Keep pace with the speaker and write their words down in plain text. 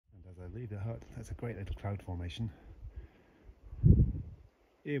leave the hut. That's a great little cloud formation.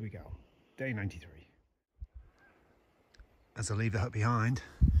 Here we go, day 93. As I leave the hut behind,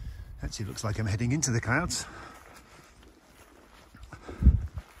 actually looks like I'm heading into the clouds. A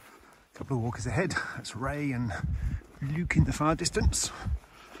couple of walkers ahead, that's Ray and Luke in the far distance.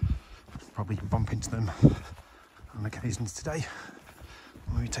 Probably bump into them on occasions today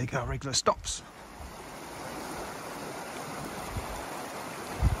when we take our regular stops.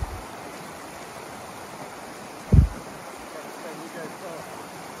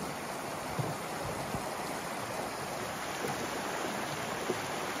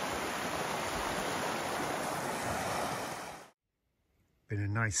 Been a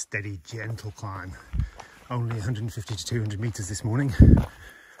nice, steady, gentle climb. Only 150 to 200 meters this morning,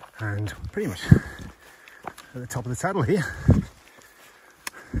 and pretty much at the top of the saddle here.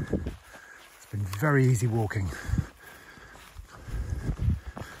 It's been very easy walking.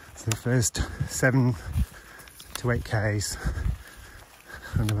 So the first 7 to 8 Ks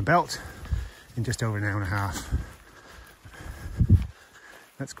under my belt in just over an hour and a half.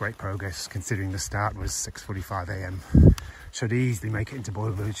 That's great progress considering the start was 6:45 AM. Should easily make it into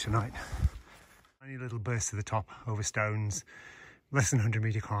Boyle Village tonight. Tiny little burst to the top over stones, less than 100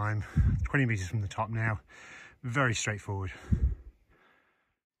 metre climb, 20 metres from the top now. Very straightforward.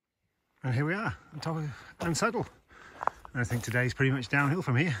 And here we are on top of Down Saddle. And I think today's pretty much downhill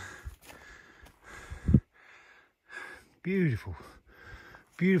from here. Beautiful,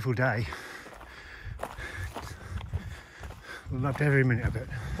 beautiful day. Loved every minute of it.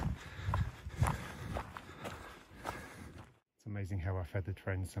 It's amazing how our feathered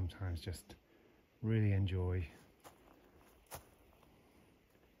friends sometimes just really enjoy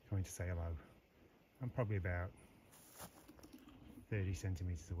going to say hello. I'm probably about 30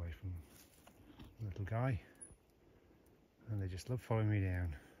 centimetres away from the little guy, and they just love following me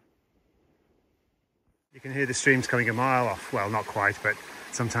down. You can hear the streams coming a mile off. Well, not quite, but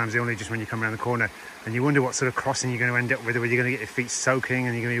sometimes only just when you come around the corner, and you wonder what sort of crossing you're going to end up with, whether you're going to get your feet soaking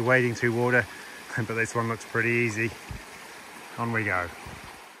and you're going to be wading through water. But this one looks pretty easy. On we go.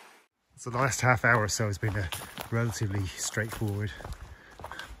 So the last half hour or so has been a relatively straightforward,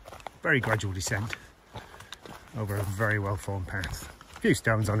 very gradual descent over a very well formed path. A few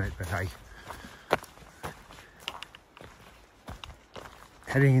stones on it, but hey.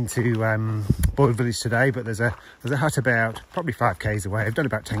 Heading into Boyle Village today, but there's a hut about probably 5 Ks away. I've done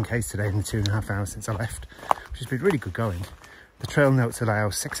about 10 Ks today in the 2.5 hours since I left, which has been really good going. The trail notes allow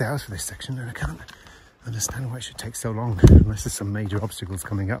 6 hours for this section, and I can't understand why it should take so long unless there's some major obstacles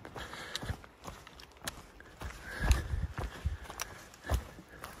coming up.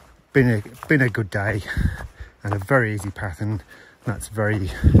 Been a good day and a very easy path, and that's very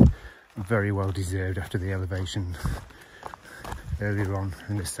well deserved after the elevation earlier on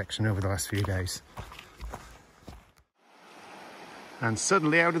in this section over the last few days. And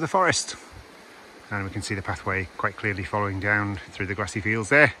suddenly out of the forest, and we can see the pathway quite clearly following down through the grassy fields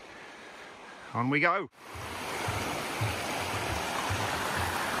there. On we go.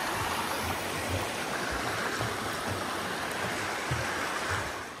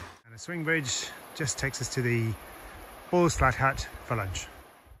 And a swing bridge just takes us to the Boyle's Flat Hut for lunch.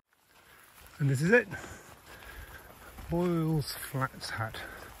 And this is it. Boyle's Flats Hut.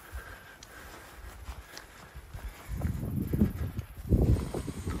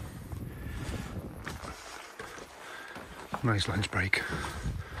 Nice lunch break.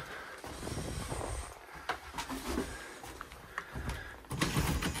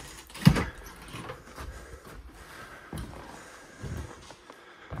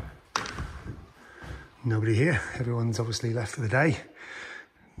 Nobody here. Everyone's obviously left for the day.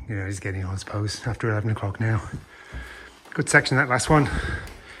 You know, it's getting on, I suppose, after 11 o'clock now. Good section, that last one.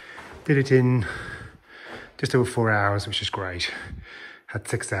 Did it in just over 4 hours, which is great. Had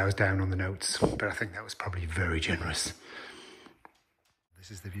 6 hours down on the notes, but I think that was probably very generous. This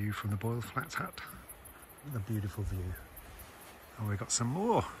is the view from the Boyle Flats Hut. The beautiful view. And we've got some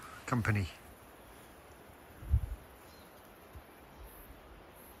more company.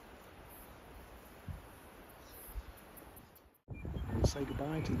 We'll say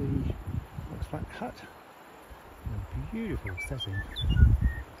goodbye to the Boyle's Flat Hut. A beautiful setting.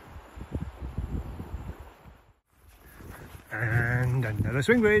 And another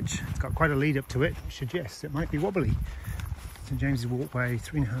swing bridge. It's got quite a lead up to it, which suggests it might be wobbly. St James's Walkway,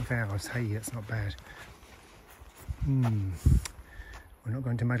 3.5 hours. Hey, that's not bad. We're not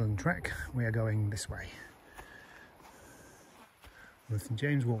going to Madeline Track, we are going this way. On the St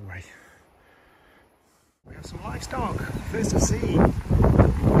James Walkway. We have some livestock, first to see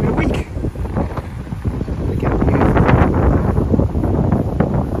in a week. Look how beautiful.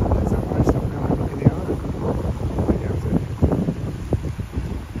 There's that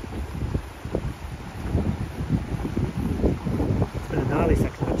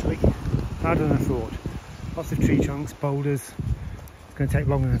harder than I thought. Lots of tree trunks, boulders. It's going to take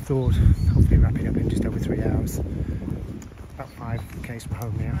longer than I thought. Hopefully wrap it up in just over 3 hours. About 5 k's from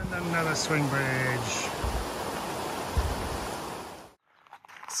home now. And another swing bridge.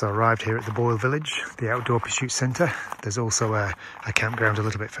 So arrived here at the Boyle village, the outdoor pursuit centre. There's also a campground a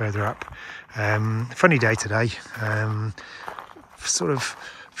little bit further up. Funny day today. Sort of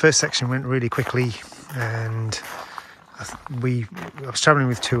first section went really quickly, and I was travelling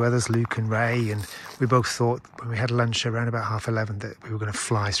with 2 others, Luke and Ray, and we both thought when we had lunch around about 11:30 that we were going to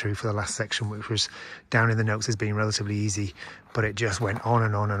fly through for the last section, which was down in the notes as being relatively easy, but it just went on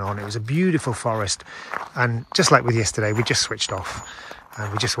and on and on. It was a beautiful forest, and just like with yesterday, we just switched off.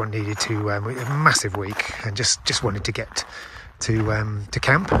 We just needed to, a massive week, and just wanted to get to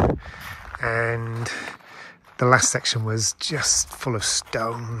camp. And the last section was just full of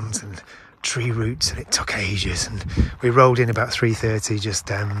stones and tree roots, and it took ages. And we rolled in about 3:30,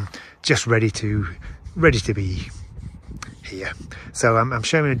 just ready to be here. So I'm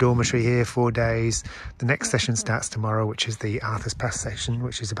sharing a dormitory here, 4 days. The next session starts tomorrow, which is the Arthur's Pass section,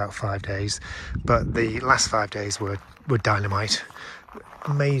 which is about 5 days. But the last 5 days were dynamite.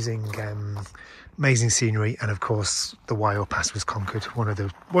 Amazing scenery, and of course the Boyle Pass was conquered, one of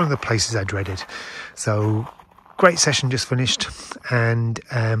the places I dreaded. So great session just finished, and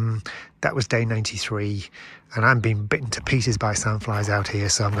that was day 93, and I'm being bitten to pieces by sandflies out here,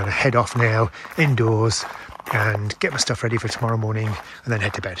 so I'm going to head off now indoors and get my stuff ready for tomorrow morning and then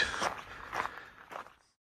head to bed.